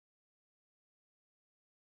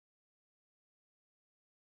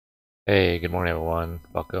Hey, good morning, everyone.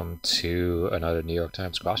 Welcome to another New York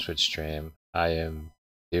Times Crossword stream. I am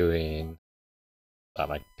doing.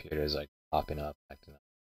 My computer is like popping up, acting up.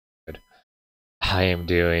 Good. I am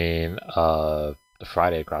doing the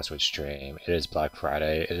Friday Crossword stream. It is Black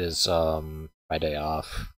Friday. It is my day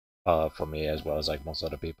off for me as well as like most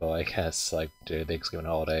other people, I guess, like due to Thanksgiving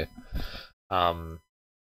holiday. Um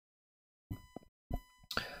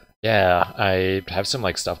yeah, I have some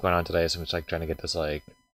like stuff going on today, so I'm just like trying to get this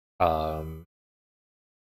um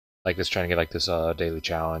just trying to get like this daily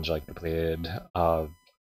challenge like completed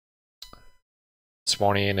this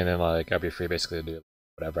morning, and then like I'll be free basically to do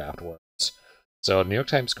whatever afterwards. So New York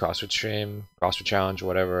Times Crossword stream, Crossword challenge,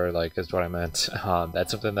 whatever, like is what I meant.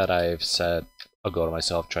 That's something that I've set a goal to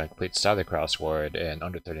myself, trying to complete Saturday crossword in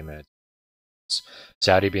under 30 minutes.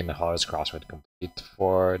 Saturday being the hardest crossword to complete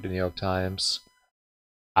for the New York Times.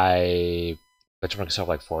 I benchmarked myself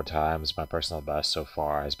like 4 times. My personal best so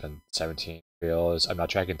far has been 17 reveals. I'm not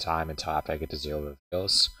tracking time until after I get to 0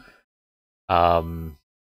 reveals. And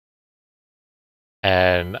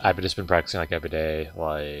I've just been practicing like every day,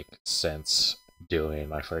 like since doing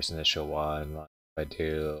my first initial one. Like, I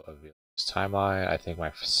do a reveals timeline. I think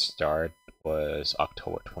my start was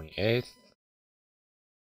October 28th,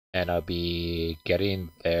 and I'll be getting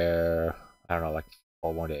there. I don't know, like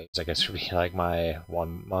 4 more days. I guess would be like my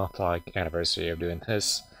 1 month like anniversary of doing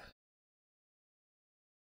this.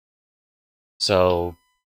 So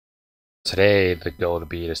today the goal to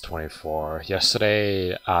beat is 24.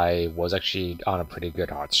 Yesterday I was actually on a pretty good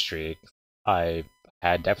hot streak. I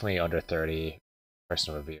had definitely under 30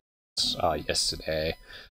 personal reviews yesterday,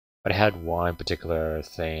 but I had one particular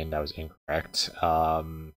thing that was incorrect,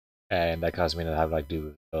 and that caused me to have like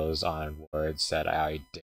do those on words that I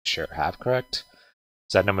didn't sure have correct.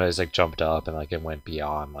 So that number is like jumped up and like it went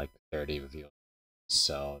beyond like 30 reviews.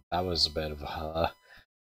 So that was a bit of a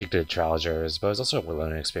good trousers, but it was also a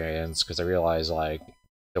learning experience because I realized like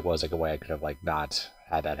there was like a way I could have like not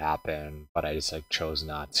had that happen, but I just like chose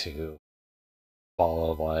not to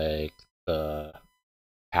follow like the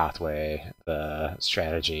pathway, the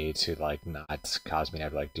strategy to like not cause me to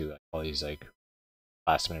have to like do like, all these like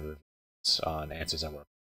last minute reviews on answers that work.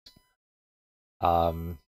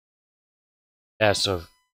 Um, yeah, so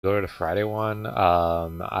go to the Friday one.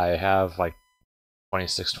 I have like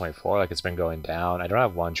 26, 24, like it's been going down. I don't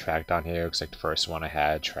have one tracked on here because like the first one I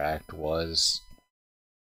had tracked was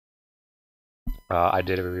I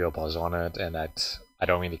did a reveal puzzle on it, and that I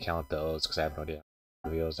don't really count those because I have no idea how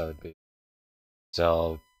many reveals that would be.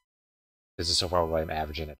 So this is so far what I'm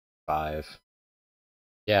averaging at 5.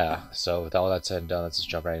 Yeah, so with all that said and done, let's just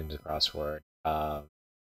jump right into the crossword. I'm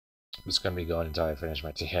just gonna be going until I finish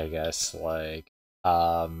my tea, I guess.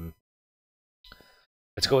 Um,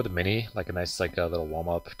 let's go with the mini, like a nice like a little warm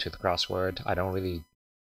up to the crossword. I don't really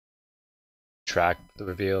track the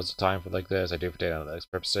reveals of time for like this. I do for data analytics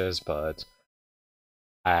purposes, but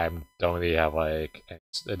I don't really have like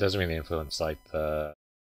it doesn't really influence like the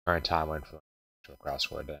current timeline for the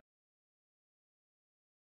crossword.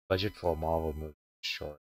 Budget for Marvel movie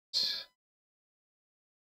short.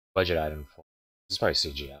 Budget item for this is probably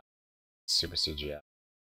CGI. Super CGI.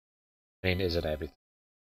 I mean, is it everything?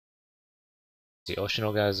 The ocean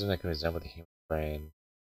organism that can resemble the human brain.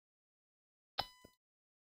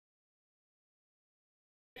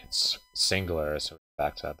 It's singular, so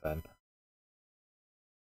back to that then.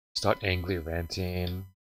 Start angry ranting.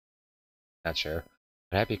 Not sure.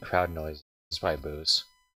 An happy crowd noise. This is probably booze.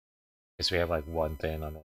 Guess we have like one thing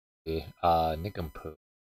on the nincompoop.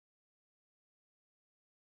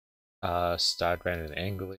 Start ranting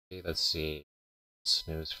angrily. Let's see.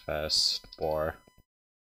 Snooze fest. Bore.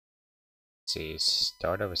 Let's see.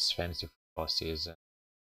 Start of a fantasy football season.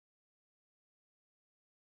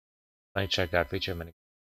 Night checkout feature many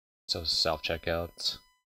so self checkouts.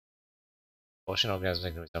 Ocean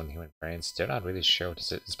organisms can resemble human brains. They're not really sure what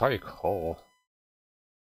this is. It's probably coal.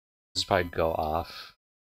 This is probably go off.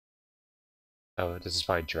 Oh, this is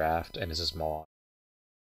probably draft, and this is mall.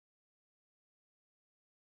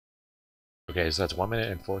 Okay, so that's 1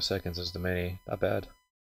 minute and 4 seconds is the mini. Not bad.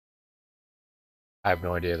 I have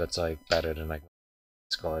no idea if that's like better than like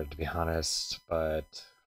score to be honest, but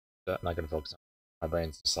I'm not gonna focus on it. My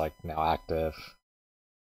brain's just like now active.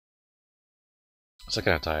 So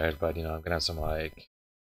kind of tired, but you know I'm gonna have some like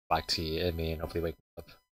black tea in me and hopefully wake up.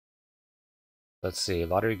 Let's see.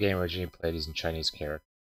 Lottery game originally played using Chinese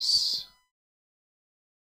characters.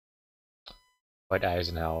 White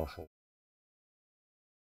Eisenhower for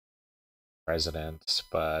president,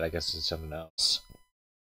 but I guess it's something else.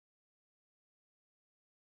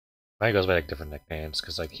 I think it goes by like different nicknames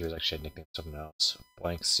because like he was actually nicknamed something else.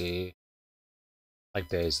 Blank C. like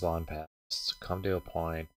days long past. Come to a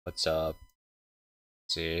point. What's up?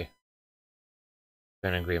 See.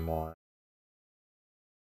 Couldn't agree more.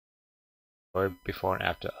 Word before and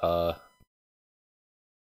after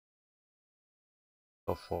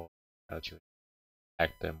before how you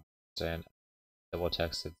act them and double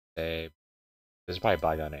texted say this is probably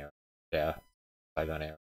bygone era. Yeah. Bygone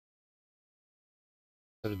era.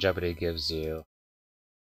 So the Jeopardy gives you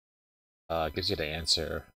the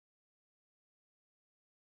answer.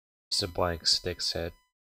 Just a blank sticks hit.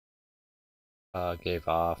 Gave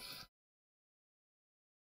off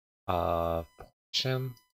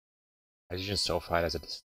portion. Hydrogen sulfide as a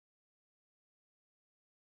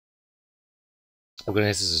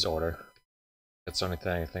organizes his order. That's the only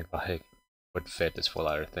thing I think like would fit this full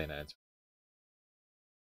outer thing. And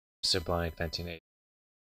blank 1980.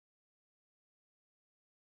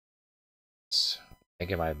 I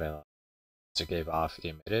think it might have been so gave off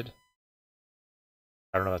emitted.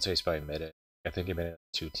 I don't know that's how you spell emitted. I think emitted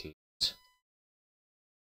 2 T's.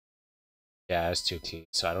 Yeah, it has 2 T's,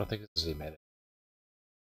 so I don't think this is emitted.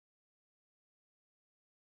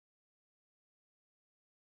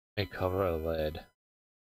 May cover a lid.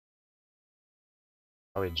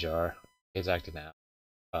 Probably jar. He's acting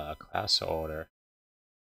out. Class order.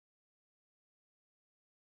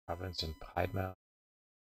 Province in Piedmont.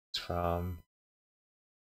 It's from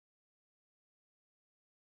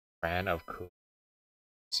Fran of Cool.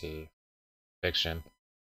 See. Fiction.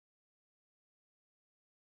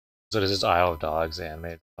 So this is Isle of Dogs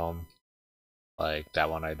animated film. Like that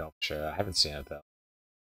one I don't for sure. I haven't seen it though.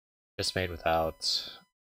 Just made without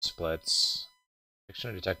splits.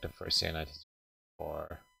 Fictional detective first year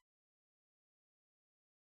 1964.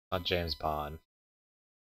 Not James Bond.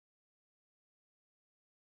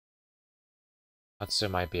 Natsu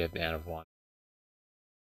might be at the end of one.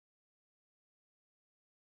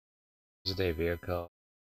 Is it a vehicle?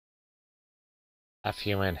 Half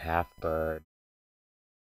human, half bird.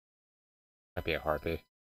 Might be a harpy.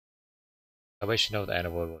 Nobody should know the end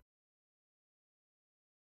of World War.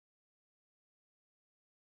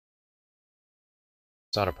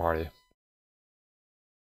 It's not a party.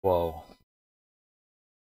 Whoa.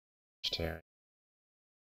 Vegetarian.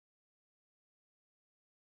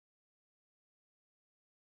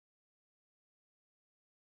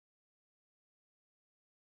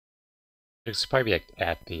 It's probably like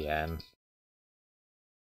at the end.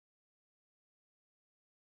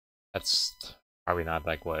 That's probably not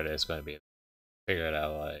like what it is going to be. Figure it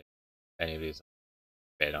out like any of these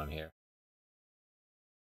fit on here.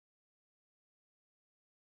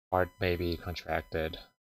 Heart may be contracted.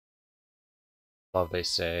 Love they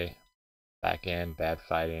say. Back in, bad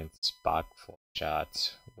fighting, Spock 4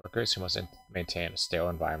 shots. Workers who must maintain a sterile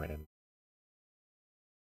environment. And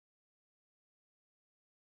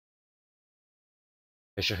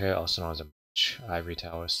facial hair, also known as a match. Ivory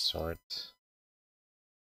tower sort.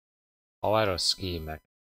 All out of ski mech.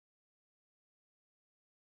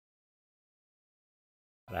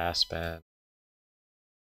 Aspen.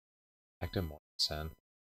 Active Morrison.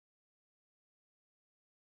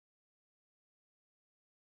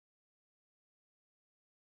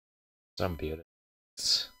 Some beauty.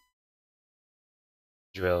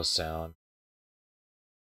 Drill sound.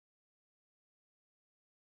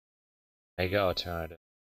 Mega alternative.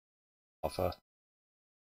 Alpha.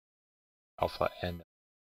 Alpha N.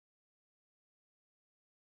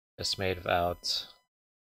 It's made without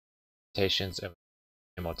mutations and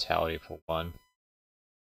immortality for 1.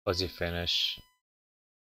 Fuzzy finish.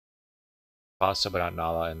 Possible but not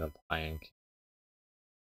Nala in the Lion King.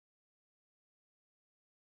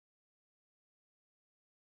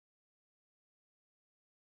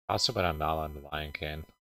 Possible but not Nala in the Lion King.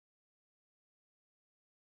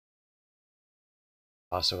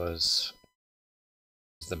 Also is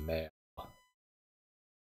the male.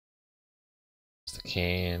 It's the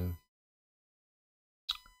king.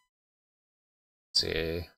 Let's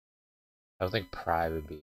see. I don't think Pride would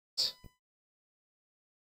be it.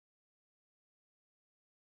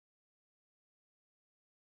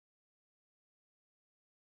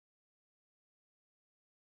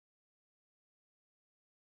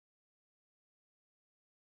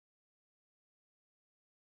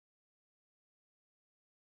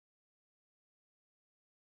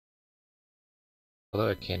 Although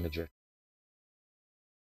it came to drift.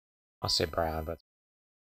 I'll say brown, but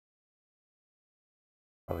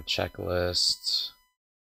probably checklist.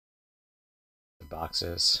 The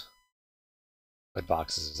boxes. What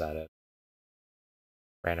boxes is that it?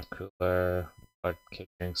 Brand of cooler. What kid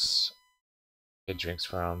drinks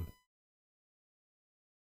from.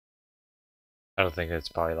 I don't think it's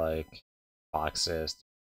probably like boxes.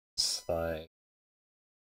 It's like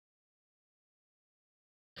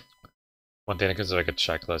one thing because like a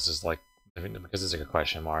checklist is like, I mean, because it's like a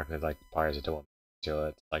question mark, it like requires you to do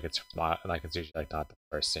it. Like it's not, like it's usually like not the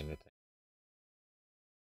first thing you think.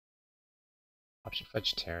 Option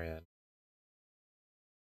vegetarian.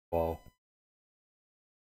 Whoa.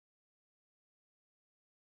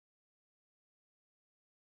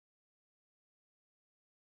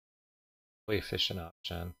 Wait, fish an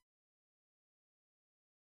option.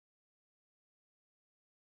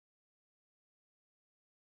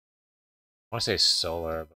 I want to say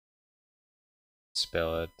solar, but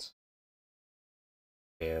spill it.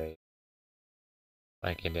 Dairy.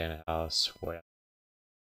 Like Indian house. What?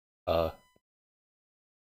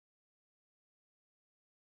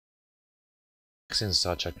 Hackathon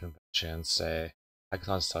Star Trek convention say.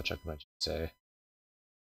 Hackathon Star Trek convention say.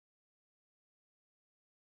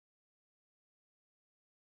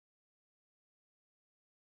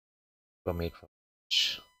 Go meet for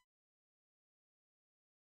lunch.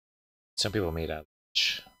 Some people meet at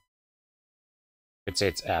lunch. I'd say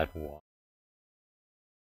it's at 1.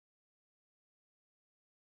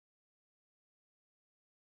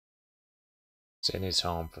 Sydney's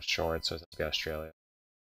home for short, so it's to be Australia.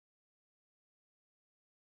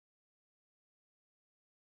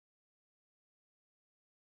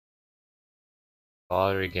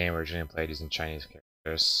 Lottery game originally played using Chinese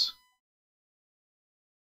characters.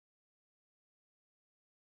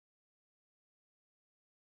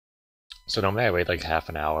 So normally I wait like half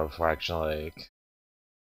an hour before I actually like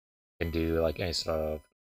can do like any sort of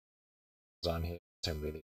on here.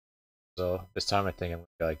 So this time I think I'm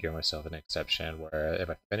gonna like give myself an exception where if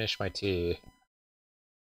I finish my tea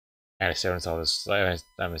and I still install this,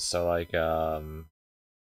 I'm still like not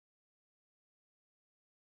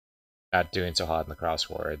doing so hot in the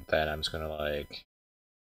crossword, then I'm just gonna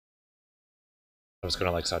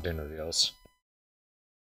like start doing reveals.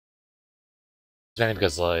 Mainly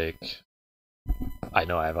because like I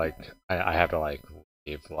know I have like I have to like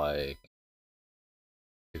leave like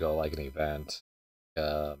to go like an event.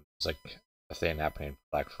 It's like a thing happening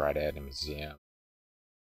Black Friday at a museum.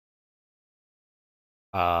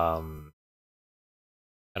 Um,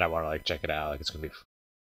 and I want to like check it out. Like it's gonna be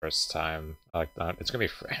first time. Like it's gonna be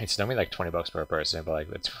free. It's normally like $20 per person, but like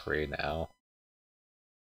it's free now.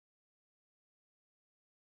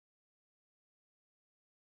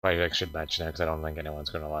 I should mention it because I don't think anyone's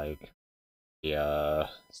gonna like be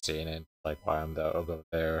seeing it. Like why I'm go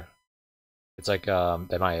there. It's like the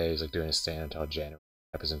MIA is like doing a stand until January.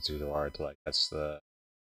 Episodes do the art. Like that's the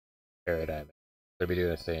period I'm. They'll be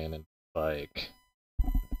doing a thing and like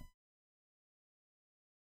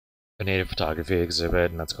a native photography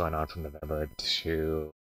exhibit, and that's going on from November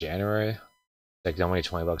to January. Like only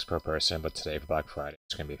 $20 per person, but today for Black Friday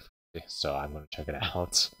it's gonna be free, so I'm gonna check it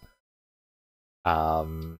out. I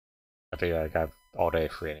figure like I have all day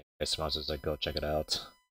free anyway, so I might as well like go check it out.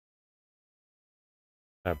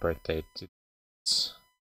 My birthday.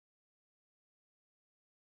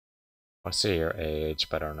 I want to say your age,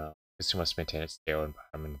 but I don't know. I guess you must maintain a stable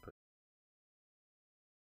environment.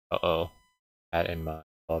 Uh-oh. That in mind,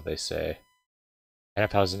 all they say.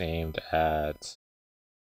 NF housing aimed at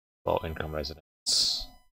low-income residents.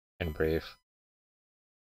 In brief.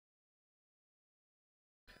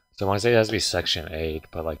 So I want to say it has to be Section 8,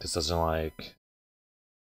 but like this doesn't like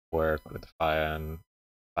work with the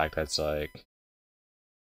fact that it's like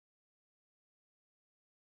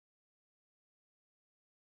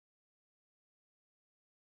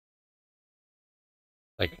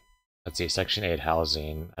let's see, Section 8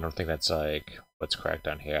 housing. I don't think that's like what's correct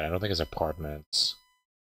on here. I don't think it's apartments.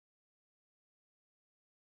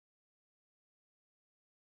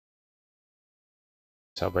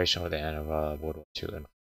 Celebration with the end of World War II and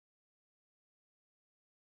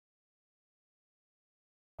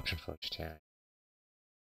option for vegetarian.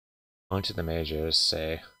 Going to the majors,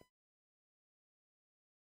 say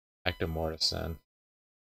active Mortison.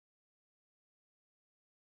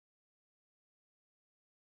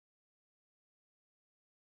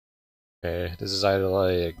 Okay, this is either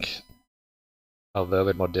like a little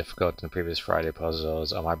bit more difficult than previous Friday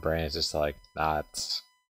puzzles, or my brain is just like not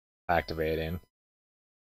activating.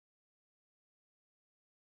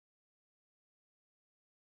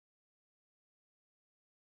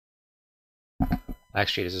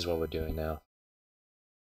 Actually, this is what we're doing now.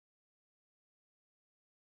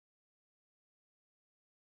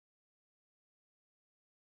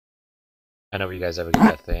 I know you guys ever get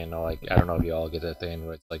that thing, or like I don't know if you all get that thing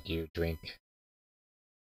where it's like you drink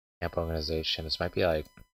camp organization. This might be like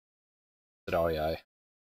oh yeah.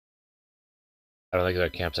 I don't think they're a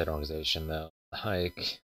campsite organization though.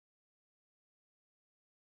 Like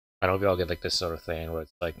I don't know if you all get like this sort of thing where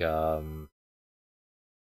it's like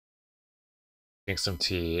drink some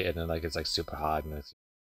tea, and then like it's like super hot, and it's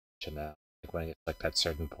now like when it gets like that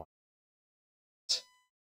certain point,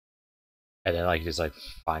 and then like you just like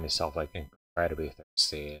find yourself like incredibly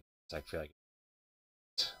thirsty. And it's like feel like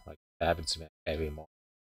that happens to me every morning.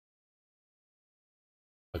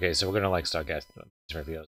 Okay, so we're gonna like start getting these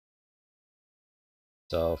reviews.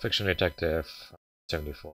 So fiction detective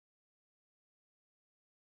 74.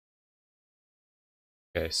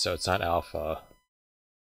 Okay, so it's not alpha.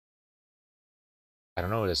 I don't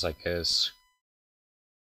know what this like is.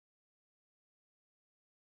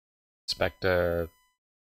 Spectre.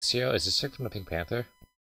 Seal, is this like from the Pink Panther?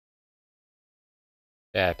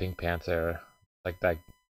 Yeah, Pink Panther. Like that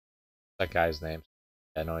guy's name.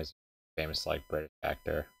 I know he's a famous like British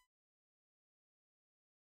actor.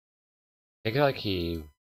 I think like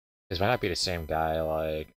this might not be the same guy,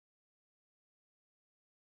 like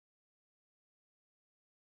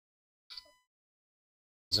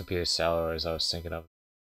wasn't Peter Sellers I was thinking of.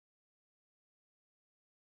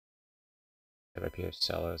 Peter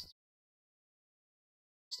Sellers,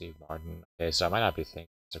 Steve Martin. Okay, so I might not be thinking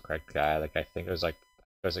it's the correct guy. Like I think it was like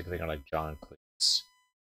thinking like John Cleese.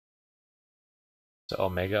 So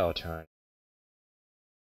Omega Alternative.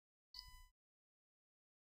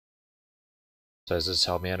 So does this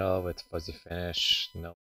help me at all with fuzzy finish?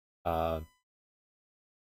 No.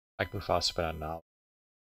 Like Mufasa but not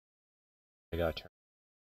Omega Alternative.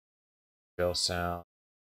 Real sound.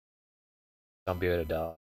 Don't be with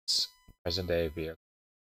dogs. Present day vehicle.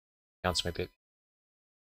 Counts maybe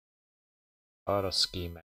auto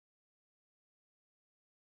scheme.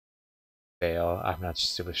 Fail. I'm not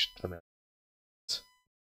super familiar.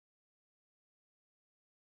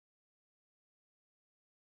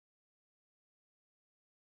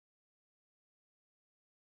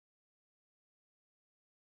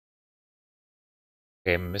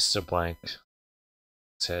 Okay, Mr. Blank.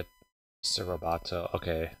 That's it. Mr. Roboto.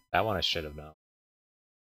 Okay, that one I should have known.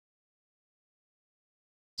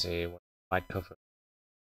 Let's see what might cover.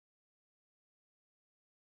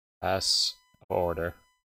 Pass order.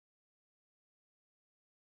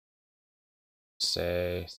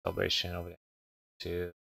 Say celebration over there.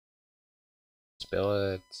 To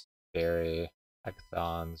spill it. Berry.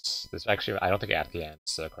 Hackathons. This actually, I don't think at the end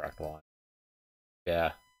is the correct one.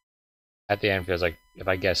 Yeah. At the end feels like if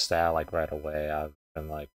I guessed that like right away, I've been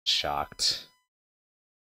like shocked.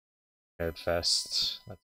 Nerdfest.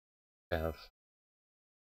 Let's kind of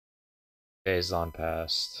days long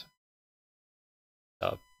past.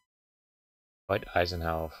 Up. White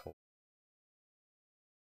Eisenhower.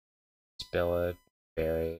 Spill it.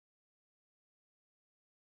 Berry.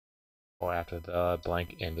 Or after the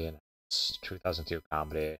blank Indian House. 2002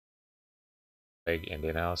 comedy. Big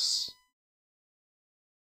Indian House.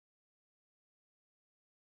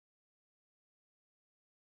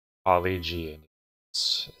 Ali G. Indian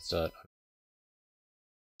House. It's a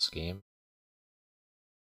scheme.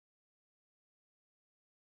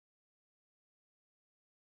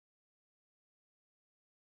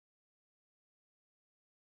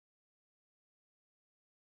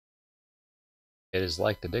 It is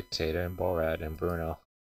like the dictator in Borat and Bruno.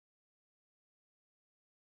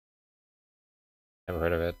 Never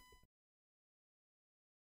heard of it.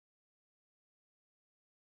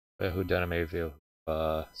 But who done a review?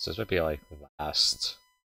 So this would be like last.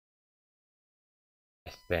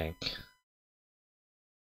 I think.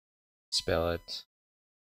 Spell it.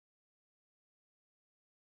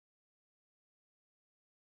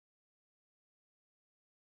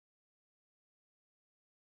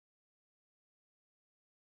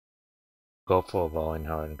 Go for bowling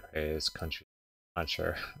hard and craze country. Not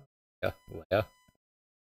sure. Yeah, Leia.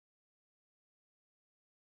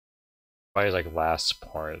 Probably like last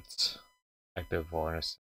part. Active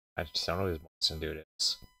awareness. I just don't know who this dude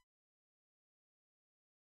is.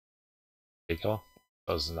 Eagle?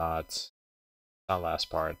 Was not last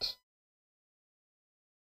part.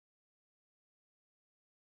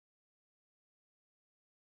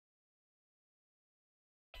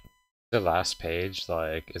 The last page,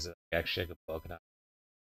 like, is it actually like a book now?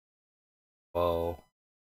 Whoa. I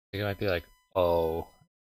think it might be like, oh.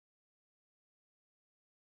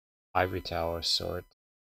 Ivory Tower sort.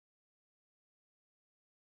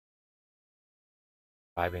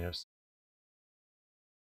 Vibing or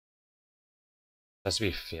has to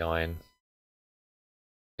be feeling. I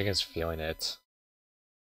think it's feeling it.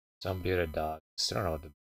 Some bearded dog. Still don't know what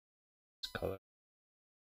the color.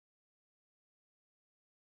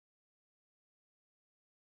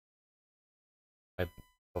 My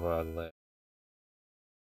overall lip.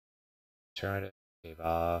 Turn it. Gave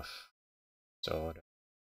off. So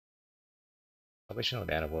probably should know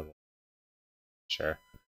the animal. Sure.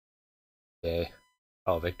 Day.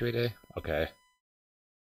 Oh, Victory Day? Okay.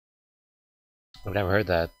 I've never heard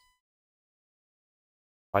that.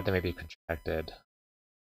 Why'd they maybe contracted?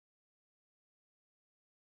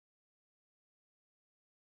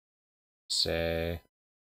 Say.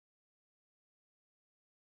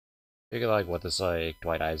 Figure like what this like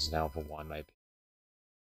Dwight Eisenhower for one might be.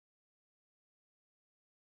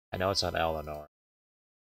 I know it's not Eleanor.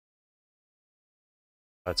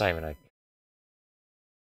 But it's not even like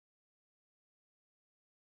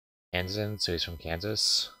Kansan, so he's from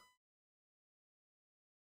Kansas.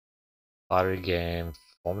 Lottery game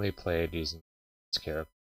formerly played using these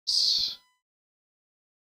characters.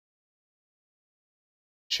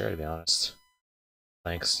 Sure, to be honest.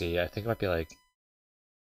 Blank C. I think it might be like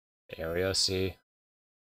Area C.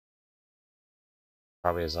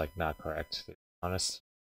 Probably is like not correct, to be honest.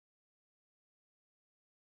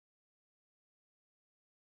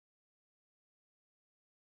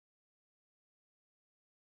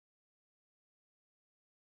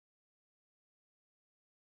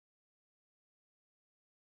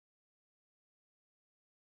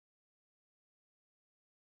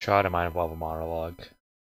 Try to mind involve a monologue.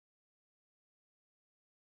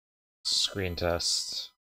 Screen test.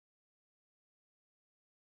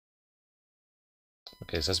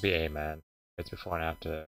 Okay, so this be A man. It's before and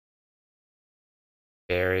after.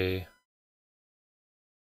 Barry.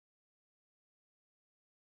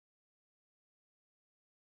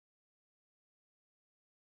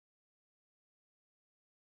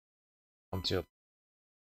 Come to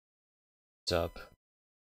what's up.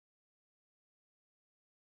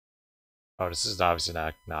 Oh, this is obviously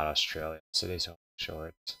not Australia. Cities home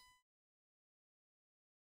short.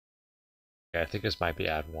 Okay, I think this might be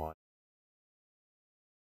ad one.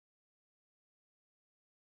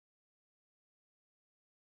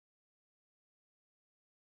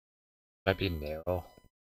 Might be narrow.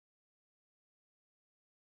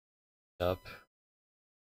 Up.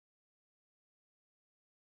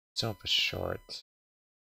 So for short.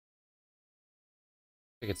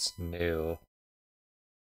 I think it's new.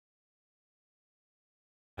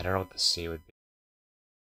 I don't know what the C would be.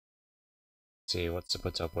 C, what's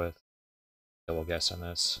up with? Double guess on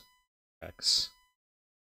this. X.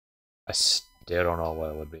 I still don't know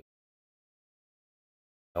what it would be.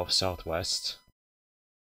 North, southwest.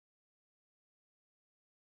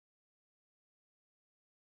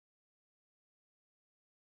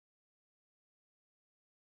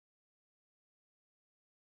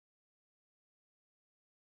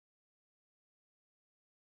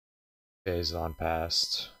 Days on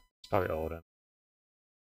past. It's probably older.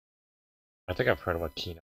 I think I've heard of what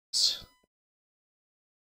Keynote is.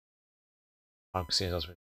 I'm seeing those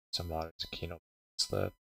with some models of Keynote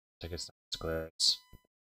slip. I think it's not squares.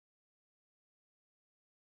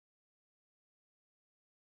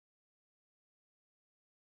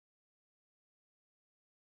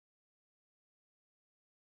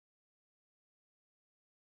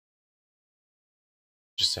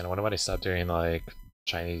 Just saying, I wonder why they stopped doing like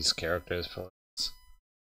Chinese characters for this.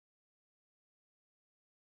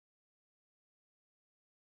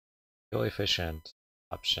 Fuel efficient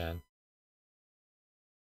option.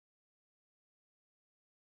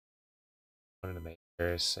 One of the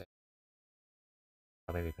makers say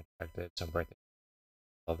maybe contracted some birthday.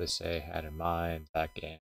 All they say had in mind that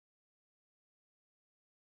game.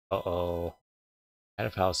 Uh-oh. Kind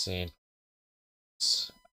of housing.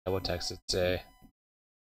 I will text it say.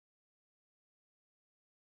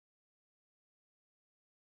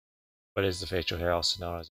 What is the facial hair also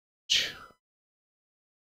known as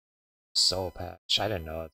soul patch? I didn't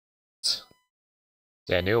know it.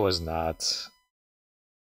 Yeah, I knew it was not.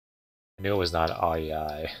 I knew it was not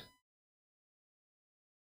REI.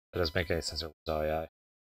 That doesn't make any sense if it was REI.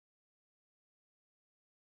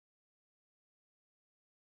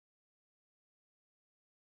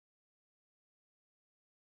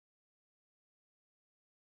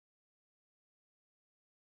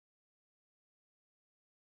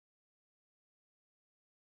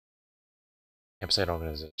 Campsite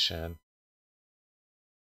organization.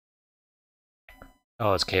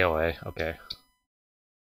 Oh, it's KOA. Okay.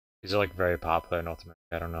 These are like very popular in North America.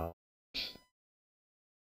 I don't know.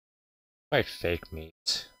 Probably fake meat.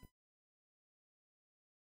 It's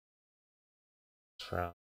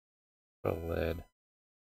from the lid.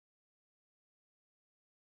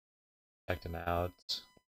 Checking out.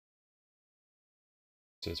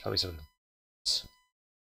 See, it's probably some.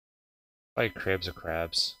 Probably cribs or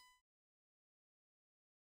crabs.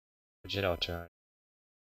 Legit alternative.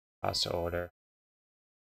 Pasta order.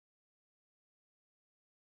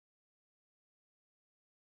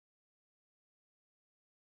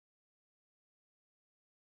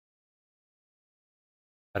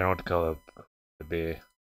 I don't know what the color would be.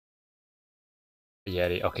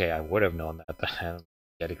 Yeti. Okay, I would have known that, but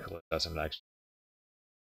Yeti cooler doesn't actually.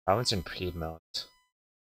 Province in Piedmont.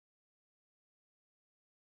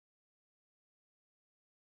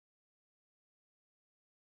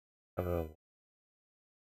 Oh,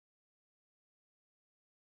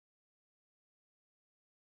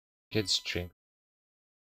 kids drink.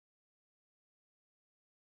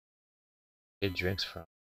 Kid drinks from.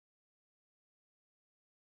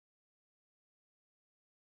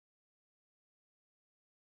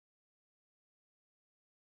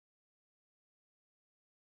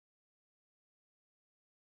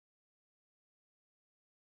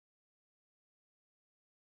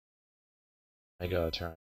 I go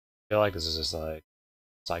turn. I feel like this is just like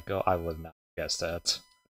Psycho. I would not guess that.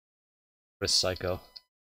 What is Psycho?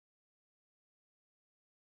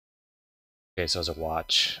 Okay, so it's a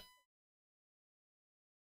watch.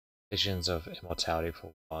 Visions of Immortality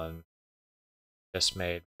for one. Just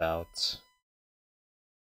made without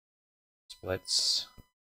splits.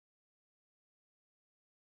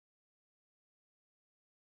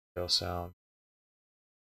 Real sound.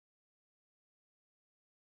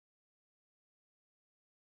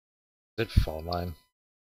 Is it phone line?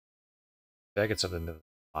 I feel like it's something to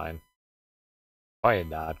line. Probably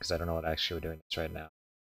not, because I don't know what actually we're doing this right now.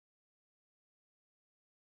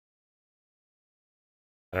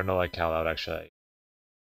 I don't know like how that would actually like,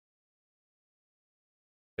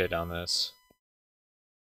 fit on this.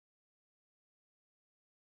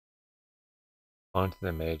 On to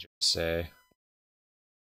the major, say.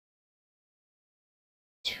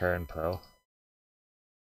 Turn pro.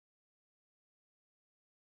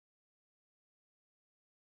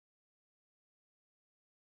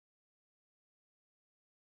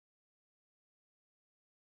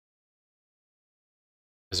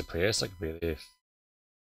 Is a Prius like really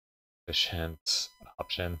efficient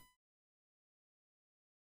option?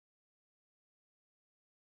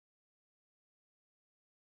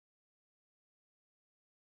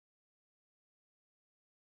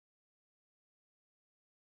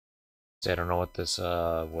 See, I don't know what this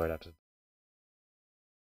word after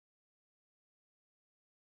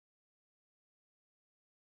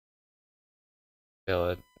feel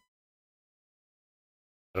it.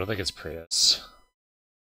 I don't think it's Prius.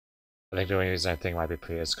 I think the only reason I think it might be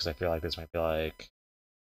Prius because I feel like this might be like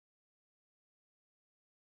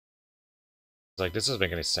this doesn't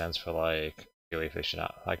make any sense for like really efficient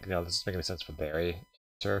like this doesn't make any sense for Barry.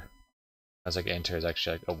 Enter. I was like enter is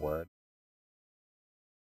actually like a word.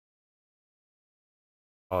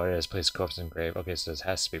 Oh, it is. Place corpse in grave. Okay, so this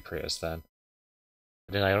has to be Prius then.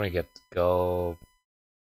 But then I only get go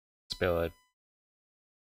spill it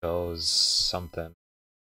goes something.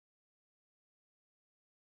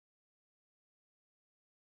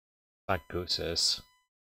 Not gooses.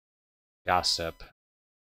 Gossip.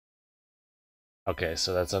 Okay,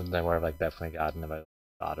 so that's something I would have like definitely gotten if I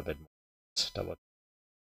thought of it more. Double.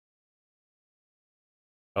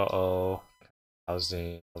 Uh-oh.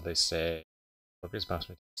 Housing, what they say? Workers must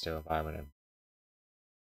maintain a stable environment and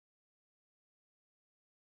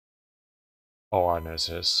OR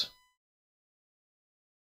nurses.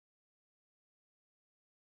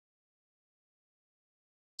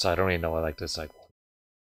 So I don't even know what like this like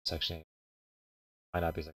section might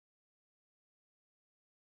not be like.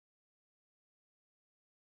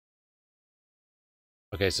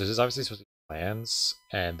 Okay, so this is obviously supposed to be plans,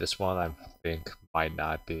 and this one I think might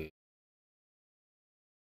not be.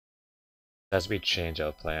 It has to be change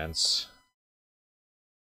out plans.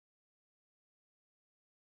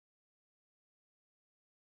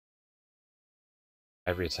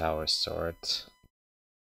 Every tower sort.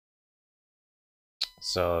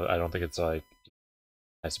 So I don't think it's like it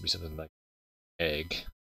has to be something like egg.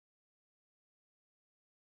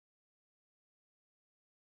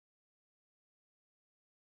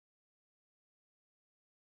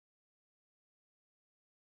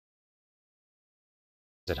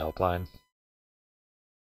 Is it helpline?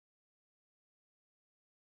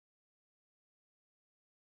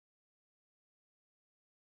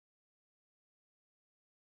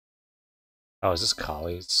 Oh, is this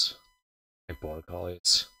collies? Like border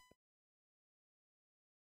collies?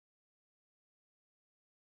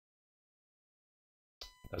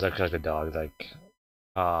 There's actually like a dog like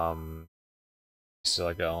still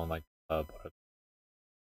like own like a border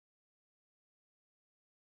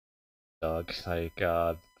dog. Like we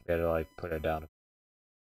had to like put her down.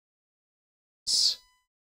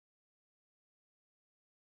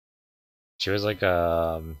 She was like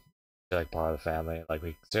part of the family. Like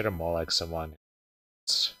we consider her more like someone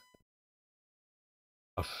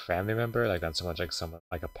a family member, like not so much like someone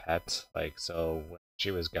like a pet. Like so when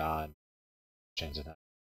she was gone, changing that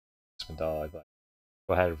dog, like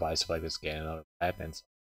go ahead advice of like just getting another pet, and it's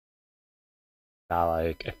not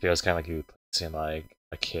like it feels kind of like you seem like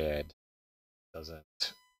a kid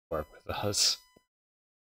doesn't work with us.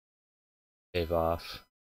 Gave off.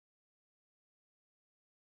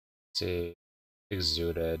 See,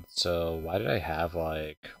 exuded. So why did I have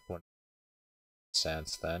like 1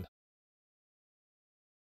 cent then?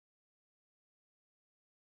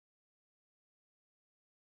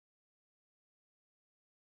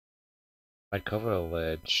 I'd cover a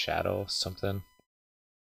lid, shadow, something.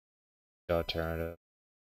 Alternative.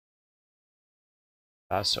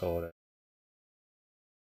 Pass order.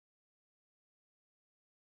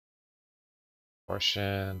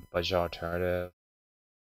 Portion, budget alternative.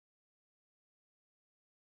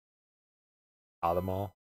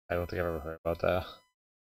 Alamo. I don't think I've ever heard about that.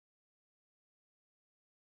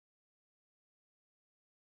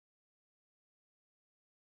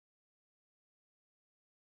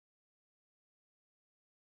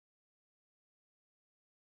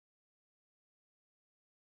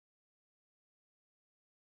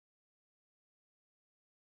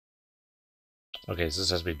 Okay, so this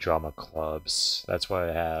has to be drama clubs. That's what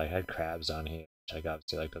I had. I had crabs on here, which I got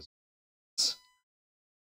to like those.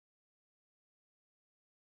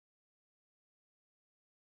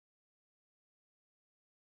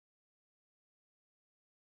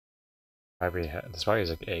 Probably this probably is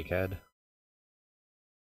like egghead.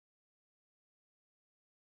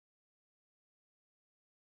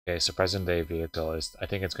 Okay, so present day vehicle is I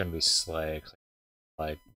think it's gonna be sleigh,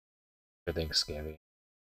 like for Thanksgiving.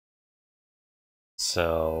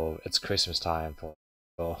 So it's Christmas time for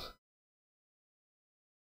people.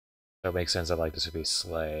 So it makes sense that like this would be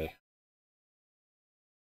sleigh.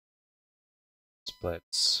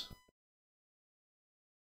 Splits.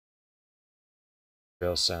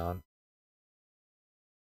 Real sound.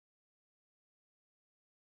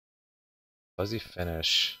 Fuzzy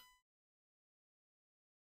finish.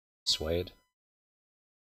 Suede.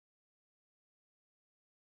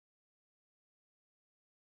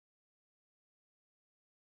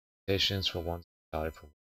 Patience for one started from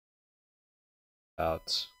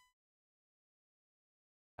about.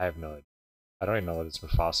 I have no idea. I don't even know what this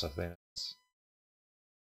Mufasa thing is.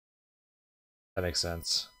 That makes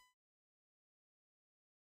sense.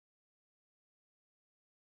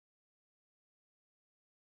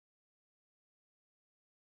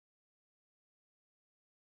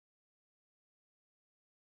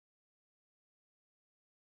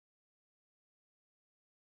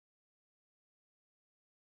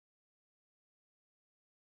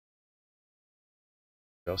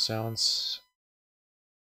 Real sounds.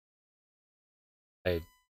 I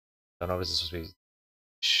don't know if this is supposed to be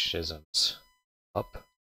schisms. Up.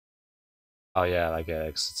 Oh yeah, I get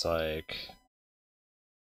it. 'Cause it's like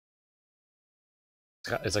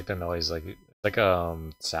it's like the noise, like it's like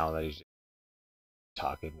sound that he's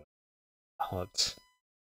talking with. It's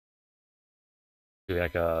doing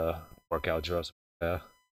like a workout drill. Yeah,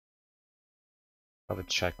 have a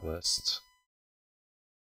checklist.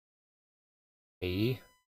 A.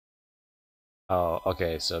 Oh,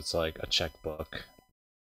 okay, so it's like a checkbook.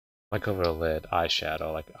 Like over a lid,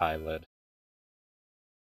 eyeshadow, like eyelid.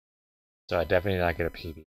 So I definitely did not get a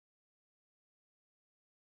PB.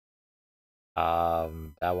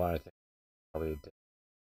 That one I think probably did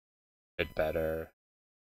a bit better,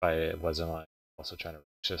 but it wasn't like also trying to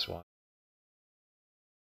reach this one.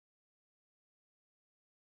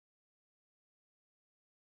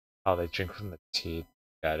 Oh, they drink from the teeth.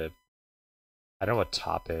 Got it. I don't know what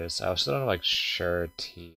top is. I also don't know like sure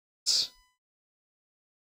teeth. Just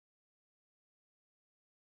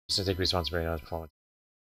to take responsibility on his performance.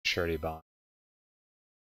 Surety bond.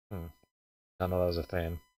 Hmm. I don't know that was a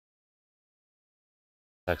thing.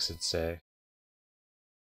 Text would say.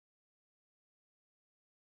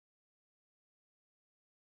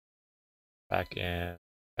 Back in.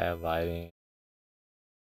 Bad lighting.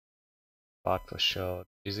 Bought for show.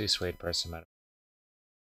 Easily swayed person.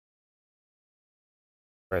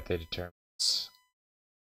 Birthday determines.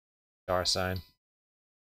 Star sign.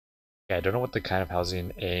 Yeah, I don't know what the kind of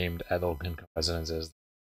housing aimed at low-income residents is.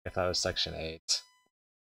 I thought it was Section 8.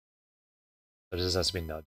 But this has to be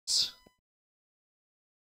nudges.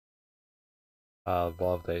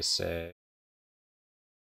 Love, they say.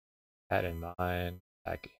 Had in mind.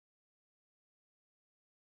 Back in.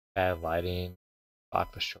 Bad lighting.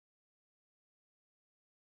 Bought for sure.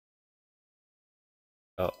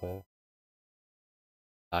 Uh-oh.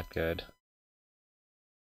 Not good.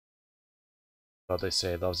 Well, they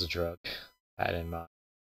say loves a drug. Had in mind.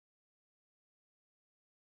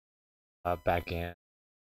 back in.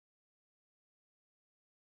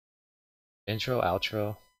 Intro,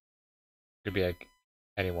 outro. Could be like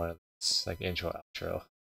any one of these, like intro, outro.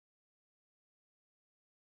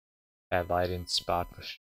 Bad lighting spot for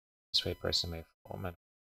this way person may fall.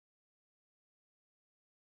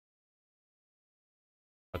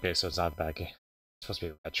 Okay, so it's not back in. It's supposed to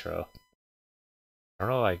be retro. I don't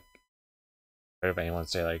know, like, heard of anyone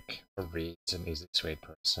say like reads an easily swayed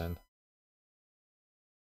person.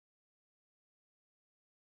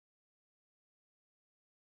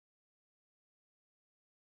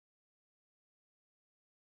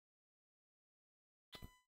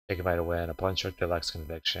 Take a bite to win. A punch or deluxe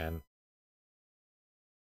conviction.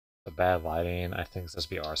 The bad lighting, I think it's supposed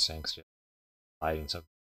to be arson because lighting, so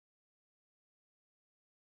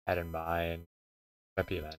had in mind. Might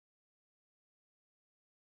be event.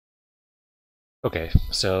 Okay,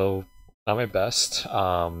 so not my best.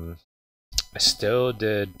 I still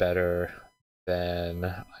did better than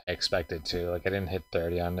I expected to. Like I didn't hit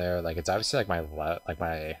 30 on there. Like it's obviously like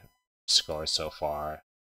my score so far.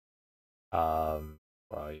 Well,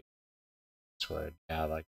 yeah,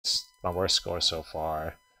 like it's my worst score so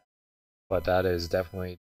far. But that is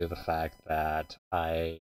definitely due to the fact that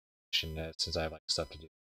I mentioned it since I have like stuff to do.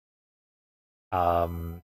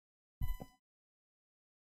 Um,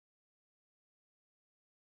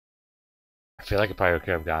 I feel like I probably could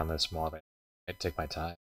have gotten this more, but I'd take my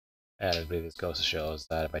time. And it really goes to shows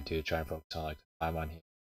that if I do try and focus on like the time on here,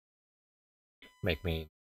 make me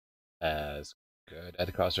as good at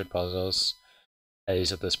the crossword puzzles. At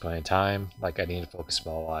least at this point in time, like I need to focus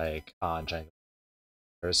more like on trying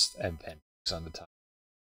first and then focus on the time.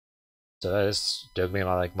 So that is definitely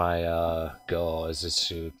like my goal is just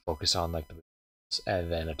to focus on like the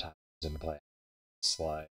and then a time in the play. It's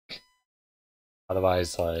like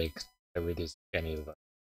otherwise like I really any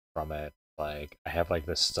from it. Like I have like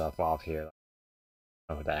this stuff off here. Like,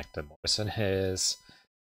 I don't know who the actor Morrison is.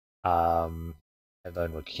 And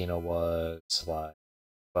then what Kino was like,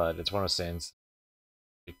 but it's one of those things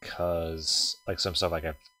because like some stuff like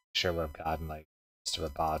I sure would have gotten like Mr.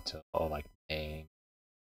 Roboto or like Name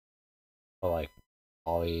or like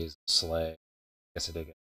Ollie's Slay. I guess I did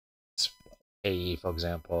get AE for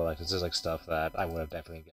example. Like this is like stuff that I would have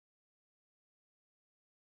definitely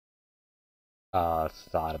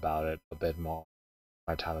thought about it a bit more,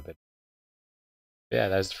 my time a bit. Yeah,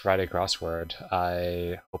 that's Friday crossword.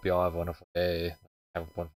 I hope you all have a wonderful day. Have a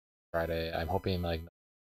wonderful Friday. I'm hoping like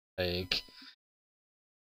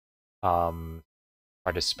um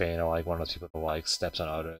participate or like one of those people who like steps on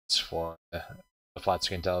others for the flat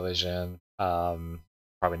screen television.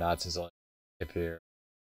 Probably not since like if you're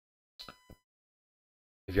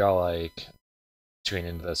if y'all like tuning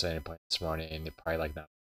into this at any point this morning and you're probably like not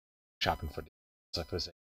shopping for stuff for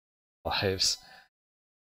the lives.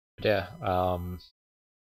 But yeah,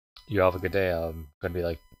 you all have a good day. I'm gonna be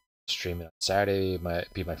like streaming on Saturday,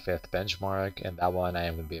 might be my 5th benchmark, and that one I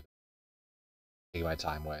am gonna be taking my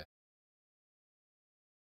time with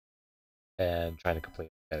and trying to complete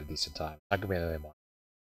at a decent time. Not gonna be another morning.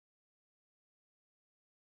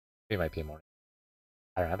 It might be a morning.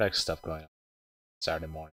 I don't have like stuff going on Saturday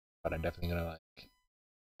morning, but I'm definitely gonna like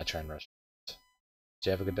I try and rush. Do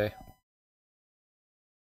you have a good day?